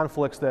potential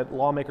conflicts that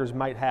lawmakers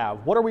might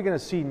have, what are we going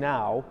to see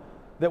now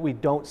that we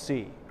don't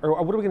see?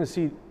 Or what are we going to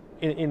see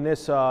in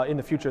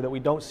the future that we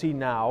don't see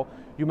now?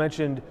 You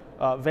mentioned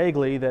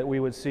vaguely that we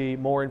would see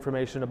more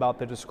information about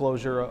the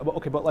disclosure.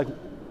 Okay, but like,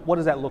 what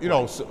does that look like? You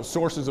know,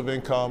 sources of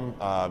income,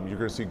 you're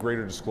going to see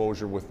greater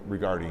disclosure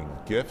regarding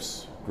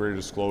gifts, greater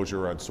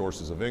disclosure on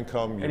sources of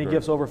income. Any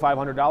gifts over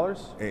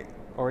 $500?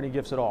 Or any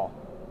gifts at all?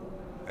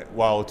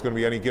 Well, it's going to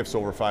be any gifts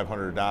over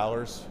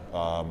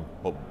 $500,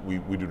 but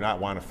we do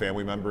not want a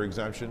family member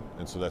exemption,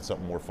 and so that's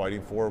something we're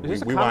fighting for. Is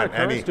this a common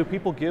occurrence? Do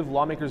people give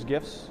lawmakers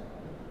gifts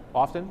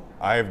often?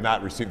 I have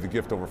not received a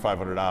gift over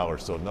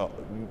 $500, so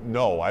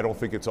no, I don't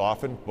think it's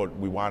often, but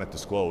we want it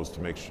disclosed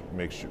to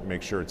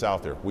make sure it's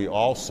out there. We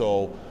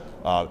also,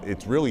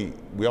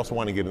 we also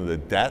want to get into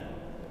debt,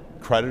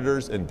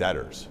 creditors, and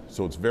debtors.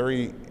 So it's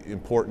very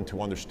important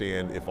to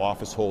understand if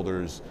office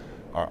holders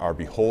are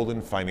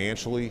beholden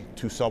financially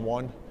to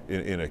someone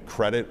in a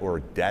credit or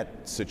a debtor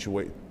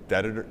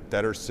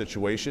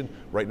situation.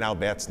 Right now,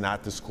 that's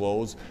not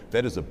disclosed.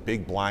 That is a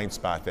big blind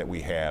spot that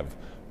we have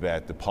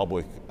that the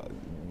public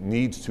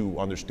needs to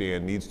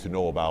understand, needs to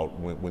know about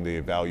when they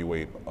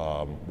evaluate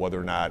whether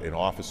or not an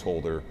office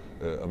holder,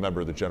 a member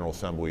of the General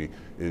Assembly,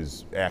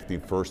 is acting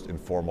first and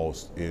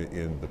foremost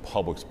in the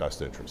public's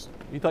best interest.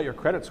 You thought your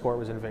credit score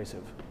was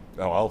invasive.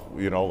 Oh, well,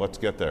 you know, let's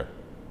get there.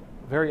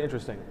 Very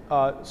interesting.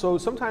 So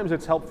sometimes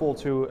it's helpful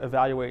to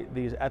evaluate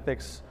these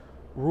ethics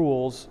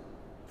rules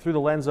through the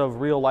lens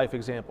of real life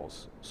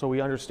examples. So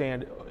we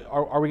understand,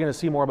 are we going to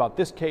see more about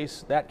this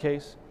case, that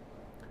case?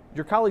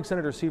 Your colleague,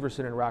 Senator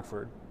Severson in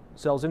Rockford,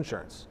 sells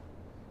insurance.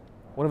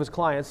 One of his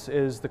clients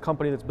is the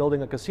company that's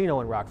building a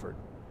casino in Rockford.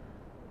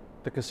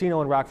 The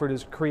casino in Rockford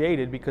is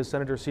created because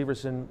Senator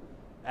Severson,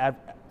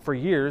 for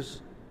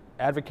years,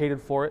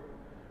 advocated for it,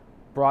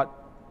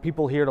 brought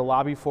people here to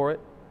lobby for it,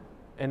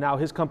 and now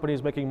his company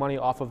is making money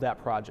off of that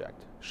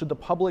project. Should the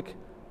public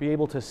be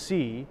able to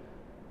see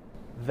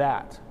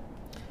that?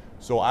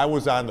 So I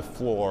was on the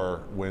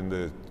floor when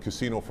the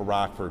Casino for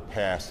Rockford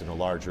passed in a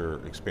larger,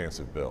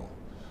 expansive bill.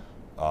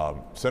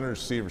 Senator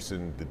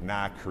Severson did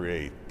not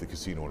create the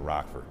casino in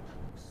Rockford.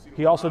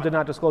 He also did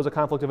not disclose a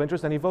conflict of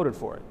interest, and he voted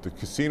for it. The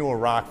casino in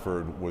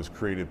Rockford was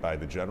created by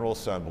the General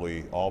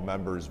Assembly, all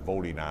members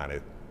voting on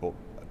it,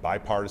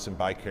 bipartisan,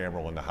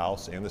 bicameral in the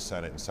House and the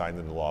Senate, and signed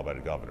into law by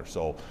the governor.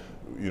 So,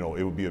 you know,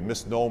 it would be a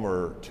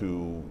misnomer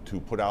to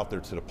put out there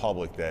to the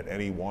public that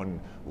any one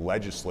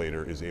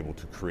legislator is able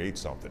to create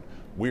something.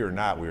 We are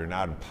not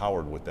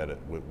empowered with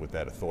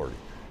that authority.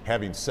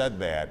 Having said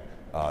that,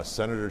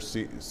 Senator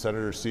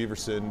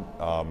Severson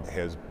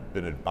has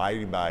been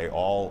abiding by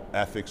all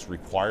ethics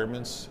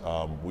requirements.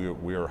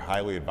 We are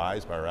highly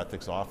advised by our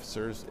ethics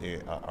officer,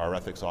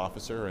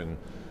 and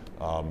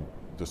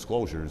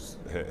disclosures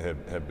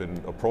have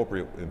been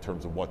appropriate in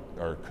terms of what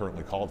are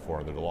currently called for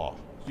under the law.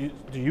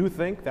 Do you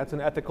think that's an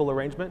ethical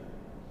arrangement?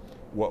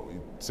 What?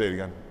 Say it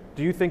again.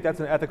 Do you think that's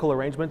an ethical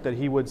arrangement, that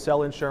he would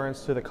sell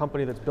insurance to the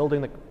company that's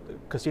building the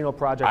casino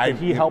project that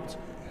he helped?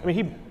 I mean,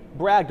 he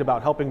bragged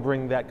about helping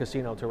bring that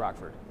casino to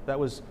Rockford. That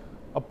was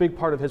a big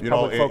part of his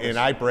public focus. And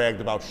I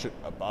bragged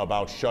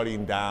about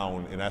shutting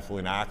down an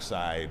ethylene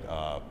oxide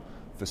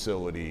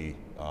facility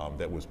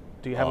that was.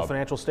 Do you have a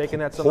financial stake in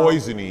that somehow?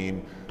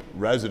 Poisoning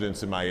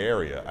residents in my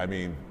area. I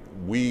mean,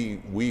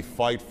 we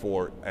fight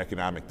for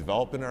economic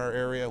development in our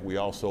area. We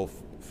also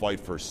fight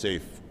for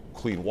safe,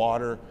 clean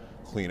water,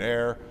 clean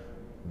air.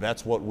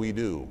 That's what we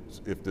do.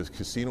 If the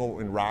casino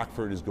in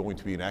Rockford is going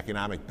to be an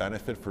economic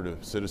benefit for the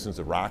citizens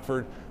of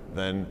Rockford,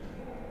 then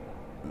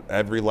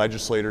every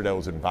legislator that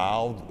was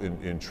involved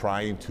in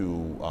trying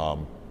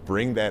to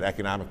bring that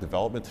economic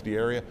development to the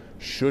area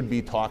should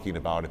be talking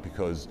about it,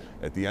 because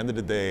at the end of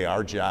the day,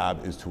 our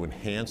job is to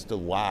enhance the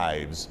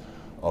lives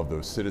of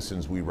the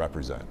citizens we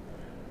represent.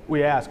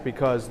 We ask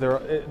because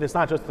it's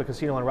not just the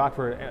casino in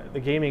Rockford, the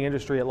gaming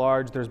industry at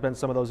large. There's been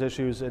some of those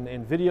issues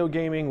in video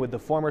gaming with the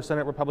former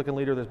Senate Republican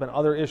leader. There's been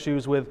other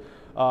issues with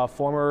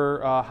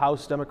former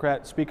House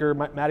Democrat Speaker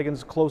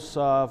Madigan's close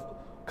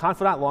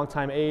confidant,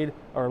 longtime aide,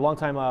 or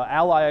longtime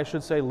ally, I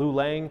should say, Lou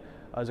Lang,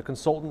 as a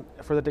consultant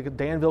for the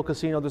Danville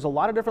Casino. There's a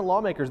lot of different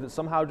lawmakers that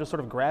somehow just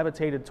sort of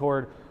gravitated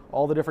toward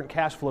all the different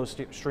cash flow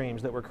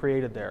streams that were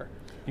created there.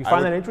 Do you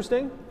find that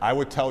interesting? I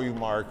would tell you,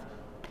 Mark,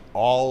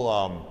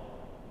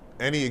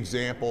 any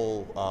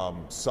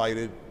example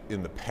cited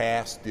in the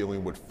past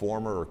dealing with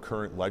former or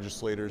current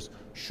legislators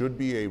should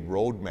be a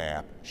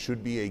roadmap,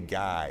 should be a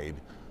guide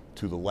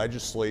to the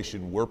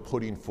legislation we're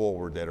putting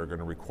forward that are going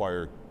to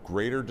require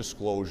greater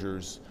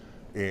disclosures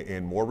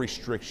and more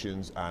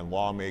restrictions on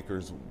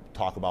lawmakers.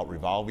 Talk about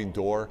revolving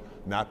door,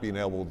 not being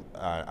able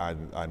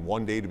on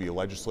one day to be a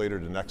legislator,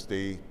 the next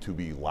day to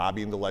be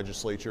lobbying the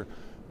legislature.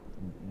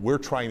 We're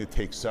trying to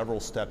take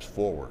several steps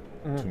forward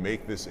to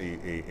make this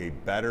a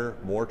better,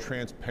 more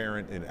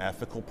transparent and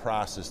ethical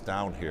process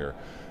down here.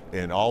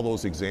 And all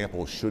those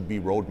examples should be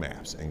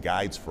roadmaps and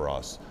guides for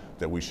us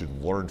that we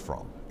should learn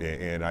from.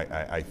 And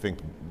I think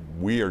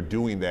we are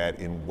doing that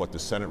in what the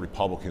Senate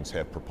Republicans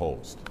have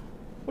proposed.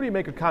 What do you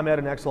make of ComEd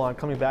and Exelon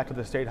coming back to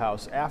the State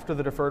House after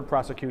the deferred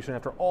prosecution,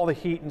 after all the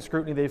heat and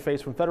scrutiny they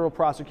faced from federal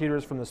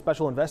prosecutors, from the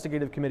Special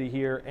Investigative Committee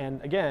here,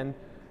 and again,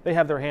 they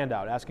have their hand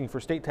out, asking for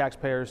state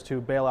taxpayers to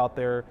bail out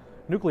their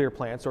nuclear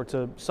plants or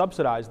to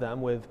subsidize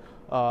them with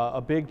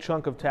a big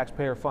chunk of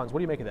taxpayer funds. What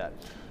do you make of that?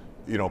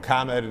 You know,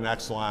 ComEd and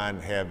Exelon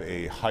have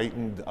a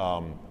heightened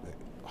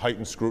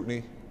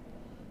scrutiny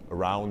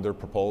around their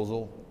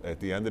proposal. At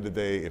the end of the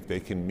day, if they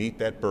can meet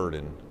that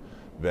burden,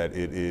 that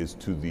it is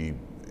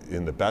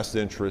in the best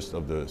interest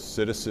of the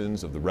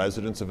citizens, of the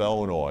residents of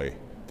Illinois,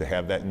 to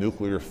have that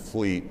nuclear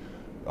fleet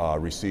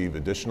receive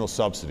additional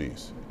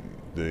subsidies.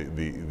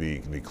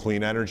 The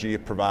clean energy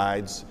it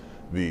provides,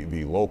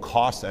 the low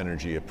cost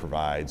energy it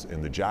provides,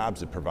 and the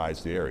jobs it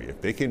provides to the area.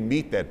 If they can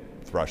meet that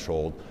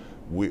threshold,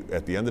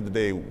 at the end of the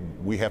day,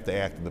 we have to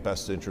act in the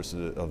best interest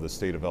of the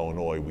state of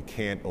Illinois. We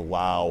can't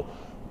allow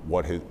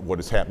what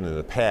has happened in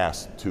the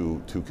past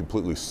to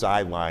completely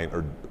sideline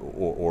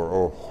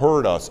or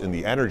hurt us in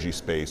the energy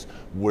space,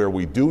 where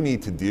we do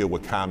need to deal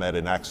with ComEd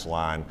and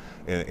Exelon,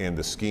 and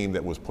the scheme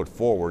that was put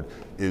forward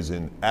is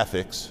in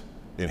ethics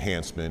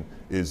enhancement,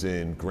 is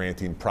in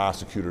granting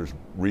prosecutors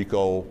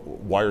RICO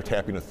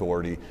wiretapping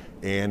authority,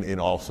 and in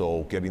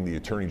also getting the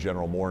Attorney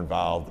General more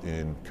involved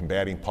in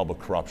combating public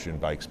corruption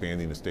by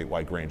expanding the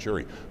statewide grand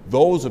jury.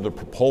 Those are the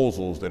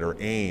proposals that are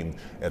aimed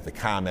at the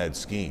ComEd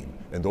scheme,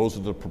 and those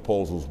are the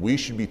proposals we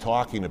should be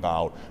talking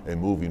about and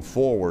moving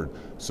forward.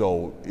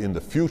 So in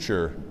the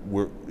future,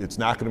 it's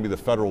not going to be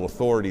the federal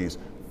authorities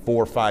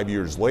 4 or 5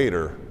 years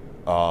later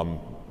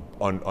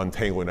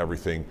untangling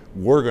everything.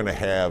 We're going to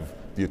have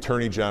the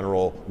Attorney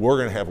General, we're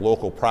going to have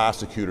local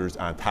prosecutors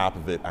on top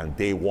of it on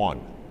day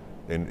one.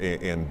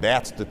 And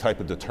that's the type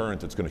of deterrent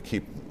that's going to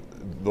keep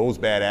those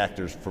bad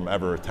actors from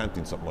ever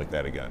attempting something like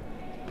that again.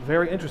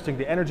 Very interesting.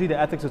 The energy, the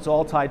ethics, it's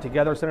all tied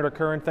together. Senator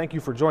Curran, thank you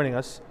for joining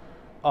us.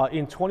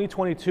 In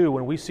 2022,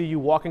 when we see you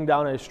walking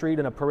down a street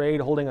in a parade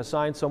holding a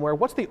sign somewhere,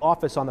 what's the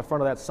office on the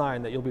front of that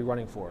sign that you'll be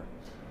running for?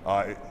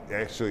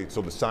 Actually,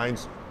 so the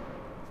sign's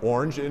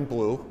orange and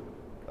blue.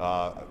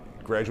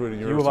 Graduated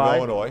University of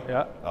Illinois,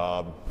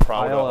 yeah.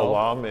 Proud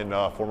alum and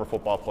former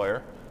football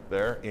player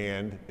there,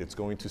 and it's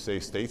going to say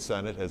State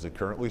Senate as it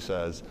currently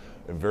says.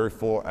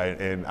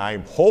 And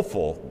I'm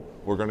hopeful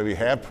we're going to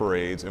have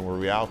parades and we'll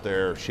be out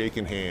there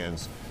shaking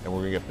hands, and we're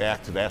going to get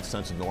back to that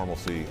sense of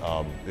normalcy.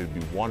 It'd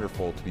be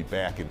wonderful to be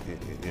back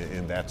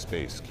in that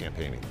space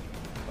campaigning.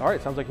 All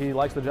right, sounds like he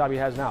likes the job he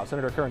has now.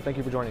 Senator Curran, thank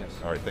you for joining us.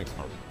 All right, thanks,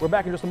 Mark. We're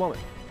back in just a moment.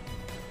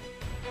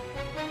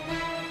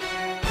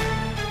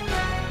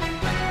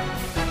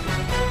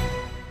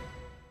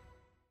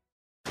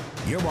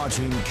 You're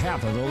watching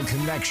Capital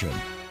Connection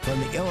from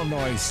the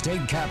Illinois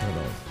State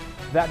Capitol.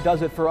 That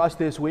does it for us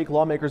this week.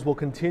 Lawmakers will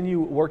continue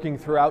working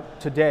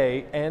throughout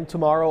today and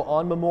tomorrow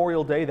on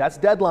Memorial Day. That's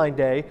deadline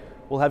day.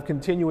 We'll have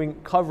continuing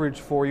coverage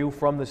for you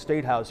from the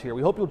State House here.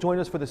 We hope you'll join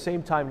us for the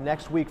same time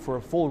next week for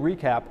a full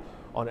recap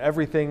on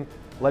everything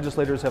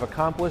legislators have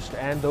accomplished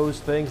and those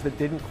things that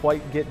didn't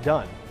quite get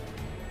done.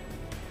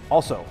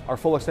 Also, our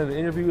full extended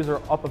interviews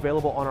are up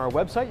available on our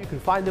website. You can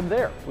find them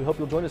there. We hope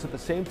you'll join us at the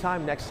same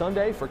time next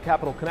Sunday for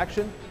Capital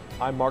Connection.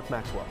 I'm Mark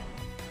Maxwell.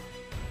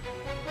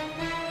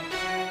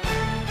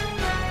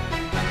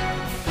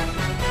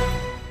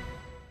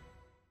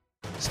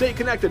 Stay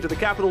connected to the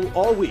Capitol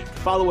all week.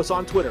 Follow us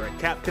on Twitter at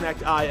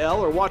CapConnectIL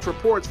or watch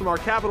reports from our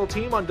Capitol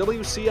team on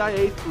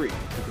WCIA 3. You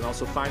can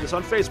also find us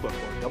on Facebook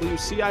or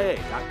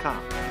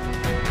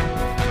WCIA.com.